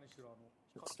 何しろ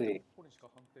Let's see. ここにしか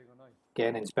判定がない。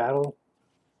 Ganon's Battle.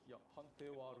 いや判定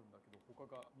はあるんだけど他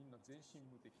がみんな全身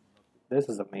無敵になってる。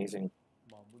 This is amazing.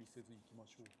 まあ無理せず行きま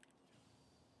しょう。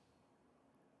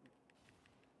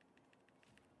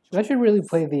 I should really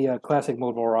play the classic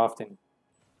mode more often.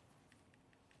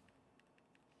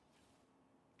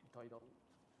 痛いだろ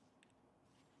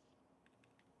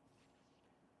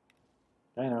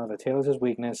う。 I know, the tail is his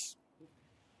weakness.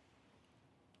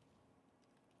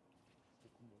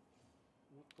 僕も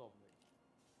おっと危ない。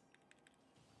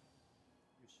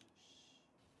よしよし。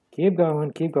 Keep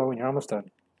going, you're almost done.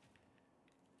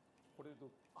 これど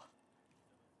あ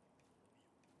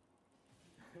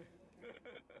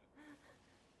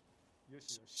よ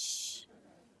しよし。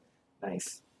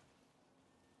 Nice.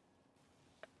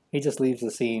 He just leaves the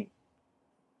scene.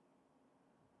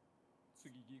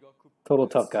 次ギガクップ Total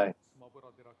tough guy. スマブ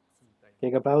ラデラックスみたい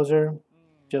な。 Giga Bowser, うん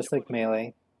just like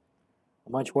Melee. A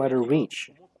much wider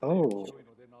reach. 思 Oh, ったより広い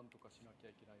のでなんとかしなきゃ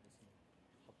いけないですね。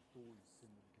八頭一戦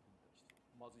に向けてみたりして。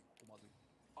まずい、ここまずい。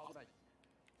危ない。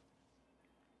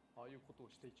ああいうことを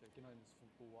していっちゃいけないんです、本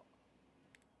当は。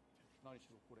何し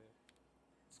ろこれ、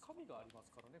つかみがあります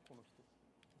からね、この人。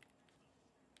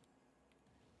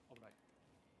危ない。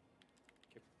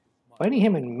結構、まあ fighting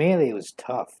him in Melee was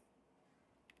tough.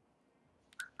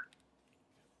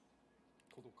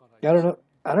 届かない。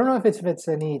 I don't know if it's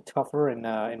any tougher in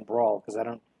Brawl because I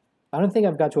don't think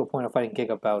I've got to a point of fighting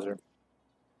Giga Bowser.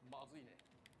 まずいね。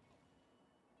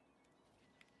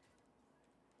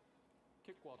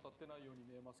結構当たってないように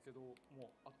見えますけど、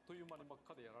もうあっという間に真っ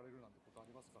赤でやられるなんてことあ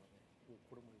りますからね。お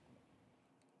これもよくない。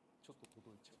ちょっと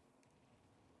届いちゃう。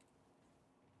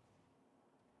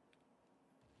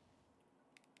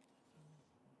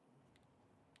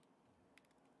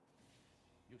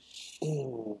よし。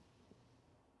 Ooh.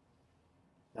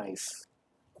 Nice.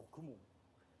 獄門。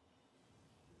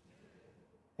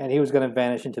 And he was going to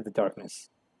vanish into the darkness.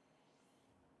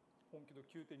 本気度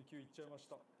 9.9 いっちゃいまし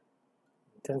た。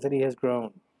 Intensity has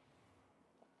grown.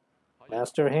 はい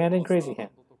Master Hand and Crazy Hand. マスターハ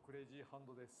ンドとクレイジーハン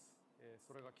ドです。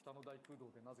それが北の大空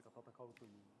洞でなぜか戦うとい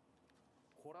う。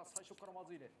これは最初からま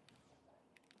ずいね。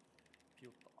ピ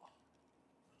ヨッタ。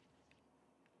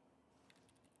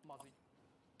まずい。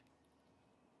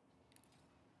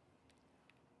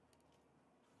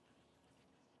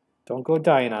 Don't go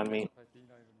dying on me. 与えてい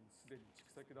ないのにすでに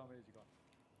蓄積ダメージが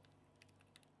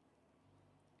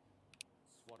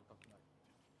吸われたくない。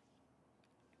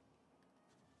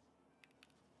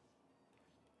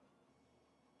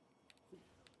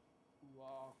う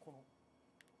わーこの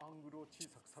アングルを小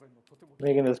さくされるのとても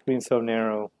Making the screen so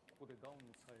narrow. ここでダウン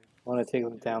さえ I want to take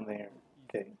them down there.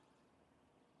 Okay.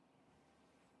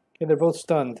 Okay, they're both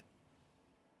stunned. も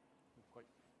う一回い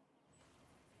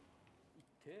っ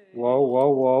てー Whoa,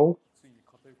 whoa, whoa. ついに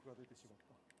片翼が出てしまっ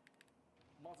た。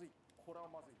まずい。これは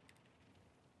まずい。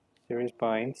 Serious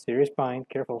bind, serious bind.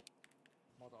 Careful.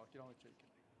 まだ諦めちゃいけ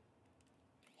ない。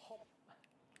はっ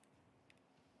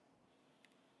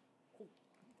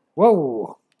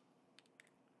Whoa!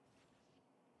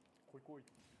 来い来い。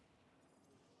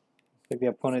 It's like the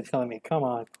opponent telling me, come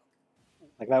on.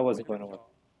 Like that wasn't going to work.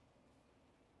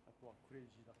 あとはクレイ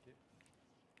ジーだけ。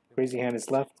 Crazy Hand is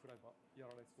left. くらいはや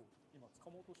られそう。今掴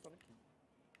もうとしたね、君。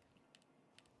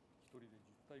一人で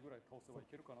10体ぐらい倒せばい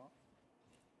けるかな。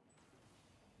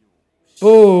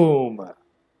 Boom! は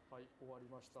い、終わり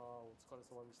ました。お疲れ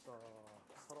様でした。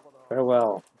さらばだ。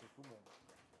 Farewell. 獄門。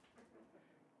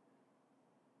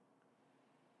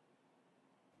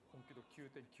本気度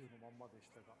 9.9 のまんまでし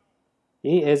たが。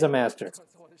 He is a お master. 疲れ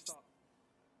様でした。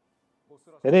ボス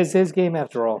ラッシュ It is his game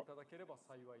after all. いただければ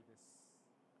幸いです。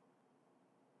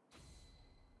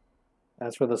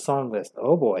 As for the song list,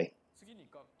 oh boy. 次に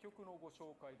楽曲のご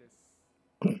紹介です。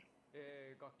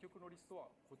楽曲のリストは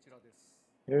こちらです。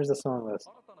 Here's the song list.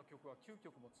 新たな曲は9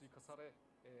曲も追加され、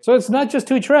 So it's not just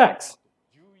 2 tracks.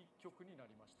 11曲にな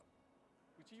りました。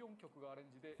うち4曲がアレン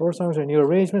ジで、 4 songs are new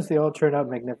arrangements. They all turn out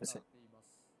magnificent.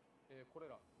 これ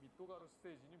らミッドガルステ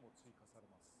ージにも追加され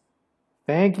ます。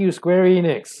Thank you, Square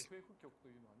Enix. FF 曲と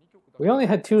いうのは2曲だ We け only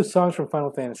had 2 songs from Final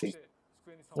そし Fantasy. て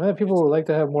机にさん A lot of people would like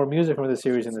to have more music from the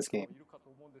series in this い game. るかと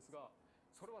思うんですが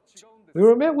それは違うんです We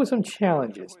were met with some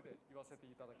challenges. 声で言わせてい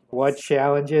ただきます What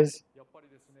challenges? やっぱり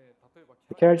ですね例えば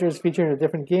The character is featured in a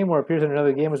different game or appears in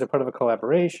another game as a part of a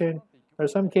collaboration. There are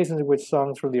some cases in which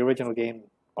songs from the original game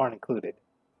aren't included.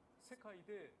 世界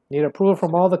で Need approval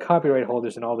from all the copyright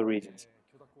holders in all the regions.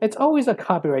 It's always a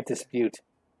copyright dispute.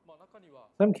 まあ中には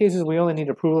In some cases, we only need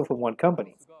approval from one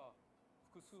company. が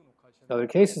複数の会社 In other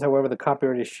cases, however, the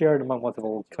copyright is shared among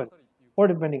multiple countries. Or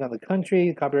depending on the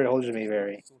country, copyright holders may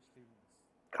vary.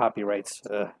 Copyrights.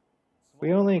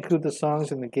 We only include the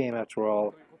songs in the game after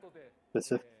all. ということで This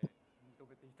is, 認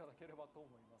めていただければと思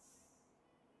います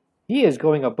he is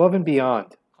going above and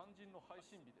beyond. 肝心の配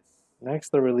信日です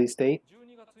Next, the release date.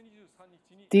 12月23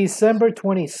日に December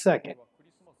 22nd.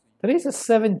 クリスマ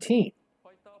スイブ Today's the 17th. フ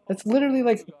ァイター That's literally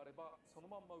like があればその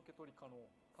まんま受け取り可能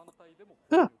単体でも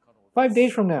購入可能 5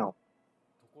 days from now.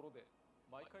 ところで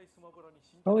毎回スマブラに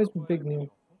新 Always 規が加 big えられる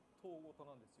news. のは本当大事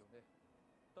なんですよね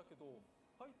だけど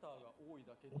ファイターが多い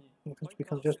だけに It's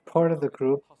because just part of the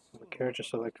group, the character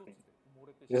selection.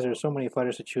 Because there are so many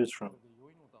fighters to choose from.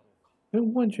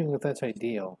 I'm wondering if that's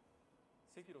ideal.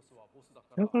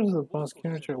 In terms of the boss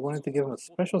character, I wanted to give him a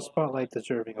special spotlight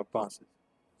deserving of bosses.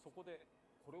 そこで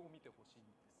これを見てほしいん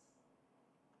で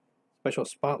す Special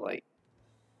spotlight.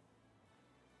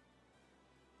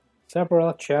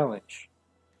 Sephiroth challenge.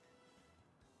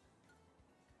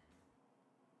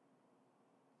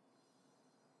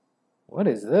 What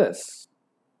is this?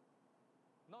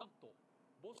 なんと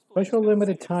ボスと Special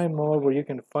limited time mode where you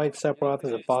can fight Sephiroth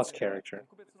as a boss character.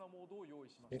 特別なモードを用意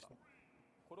しました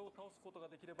これを倒すことが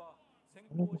できれば先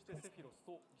行してセフィロス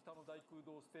と北の大空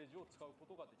洞ステージを使うこ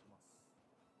とができます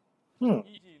Hmm.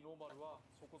 イージーノーマルは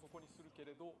そこそこにするけ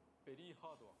れどベリーハ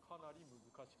ードはかなり難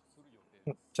しくする予定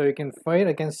です So you can fight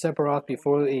against Sephiroth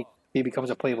before he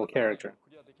becomes a playable character. ク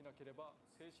リアできなければ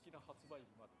正式な発売日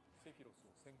までセフィロス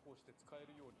を先行して使え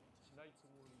るようにしないつ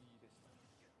もりでした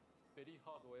ベリー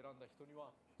ハードを選んだ人には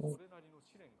それなりの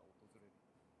試練が訪れる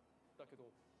だけど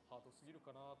ハードすぎるか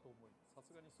なと思いさ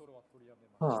すがにそれは取りやめ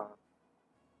ました Huh.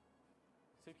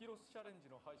 セフィロスチャレンジ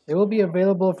の配信 It will be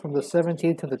available from the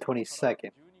 17th to the 22nd.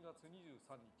 12月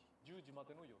23日10時ま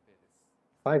での予定です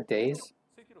 5 days?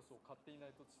 セフィロスを買っていな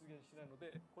いと出現しないの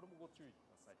でこれもご注意く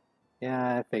ださい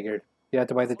Yeah, I figured. You have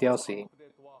to buy the ア DLC. ップデ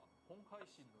ートは本配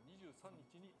信の23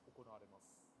日に行われます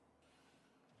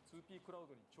 2P クラウ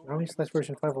ドに長 Army Slash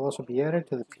version 5 will also be added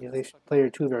to the Player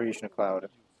 2 variation of Cloud.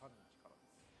 23日からで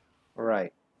す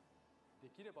Right. で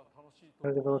きれば楽しいと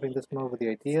They're developing this mode with the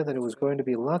idea that it was going to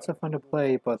be lots of fun to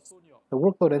play, but the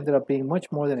workload ended up being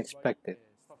much more than expected.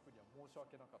 スタッフには申し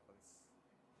訳なかったです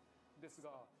ですが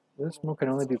This mode can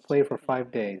only be played for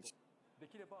 5 days. で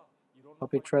きればいろんな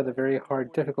Hope you try the very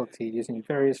hard difficulty using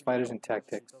various fighters and い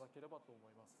tactics. ただければと思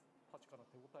います確かな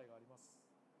手応えがあります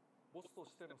ボスと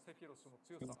してのセフィロスの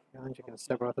強さ Challenge against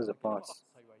Sephiroth as a boss.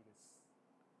 幸いです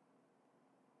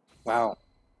Wow.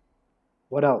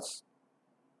 What else?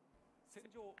 戦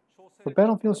場小戦 For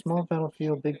Battlefield, Small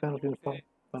Battlefield, Big Battlefield,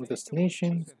 Final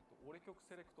Destination. 俺曲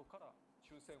セレクトから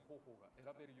抽選方法が選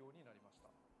べるようになりました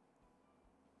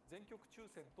全曲抽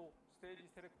選とステージ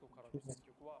セレクトからの選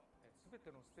曲はすべ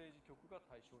てのステージ曲が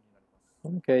対象になります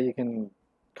Okay, you can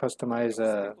customize セ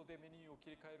レクトでメニューを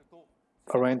切り替えると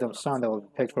a random song that will be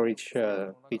picked for each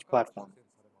platform.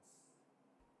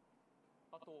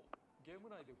 あとゲーム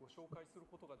内でご紹介する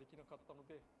ことができなかったの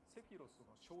でセフィロス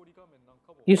の勝利画面なん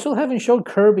かも You still haven't showed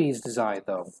Kirby's design,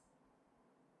 though.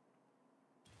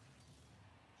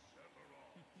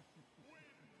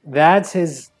 That's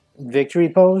his victory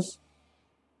pose?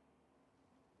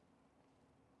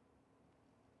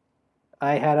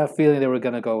 I had a feeling they were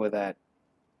going to go with that.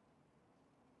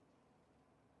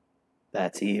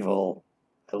 That's evil.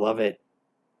 I love it.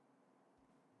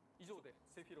 以上で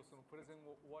セフィロスのプレゼン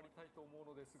を終わりたいと思う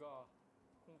のですが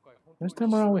今回本当 This に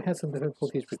time around, we had some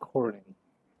difficulties recording.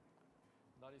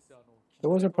 何せ There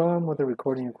was a problem with the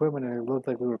recording equipment, and it looked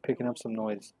like we were picking up some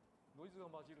noise. ノイズが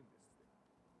混じるんですって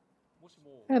もし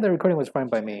も Yeah, the recording was fine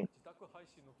by me. 自宅配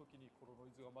信の時にこのノ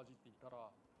イズが混じっていたら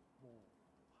もう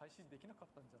配信できなか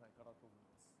ったんじゃないかなと思い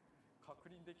ます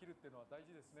確認できるっていうのは大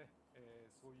事ですね、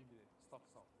そういう意味でスタッフ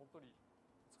さん本当に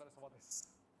お疲れ様です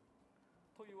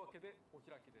というわけでお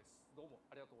開きですどうも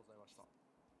ありがとうございました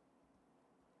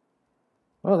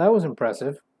Well, that was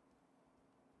impressive.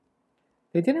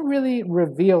 They didn't really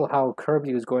reveal how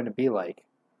Kirby was going to be like.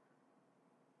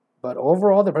 But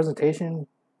overall, the presentation,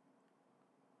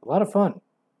 a lot of fun.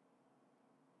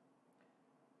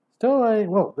 Still,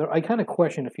 I kind of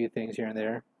question a few things here and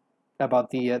there about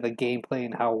the gameplay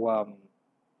and how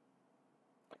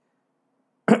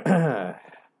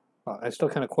I still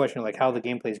kind of question like how the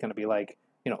gameplay is going to be like,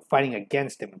 fighting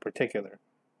against him in particular.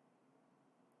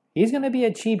 He's going to be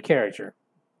a cheap character.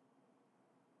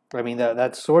 I mean,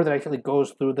 that sword that actually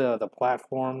goes through the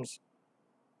platforms.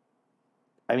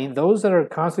 I mean, those that are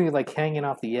constantly like hanging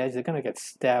off the edge, they're going to get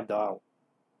stabbed out.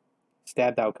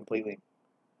 Stabbed out completely.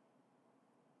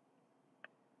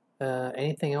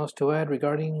 Anything else to add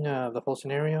regarding the whole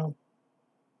scenario?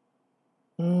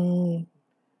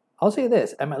 I'll say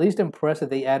this: I'm at least impressed that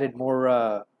they added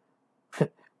more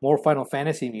more Final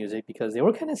Fantasy music because they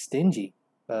were kind of stingy.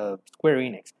 Square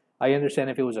Enix. I understand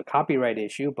if it was a copyright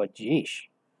issue, but geesh,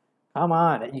 come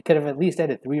on, you could have at least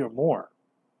added 3 or more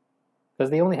because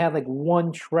they only had like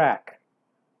 1 track,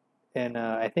 and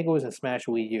I think it was in Smash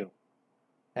Wii U,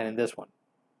 and in this one,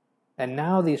 and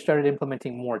now they started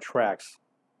implementing more tracks.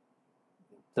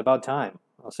 It's about time.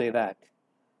 I'll say that.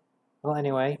 Well,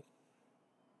 anyway,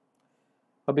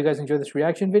 hope you guys enjoyed this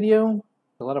reaction video.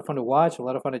 A lot of fun to watch, a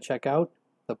lot of fun to check out,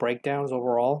 the breakdowns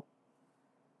overall.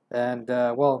 And,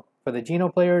 well, for the Geno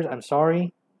players, I'm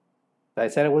sorry. I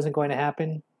said it wasn't going to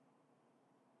happen.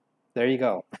 There you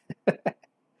go.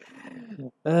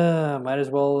 Might as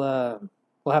well,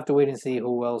 we'll have to wait and see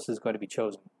who else is going to be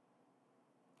chosen.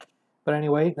 But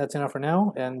anyway, that's enough for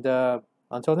now, and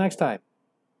until next time,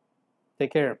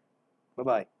 take care.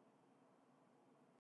 Bye-bye.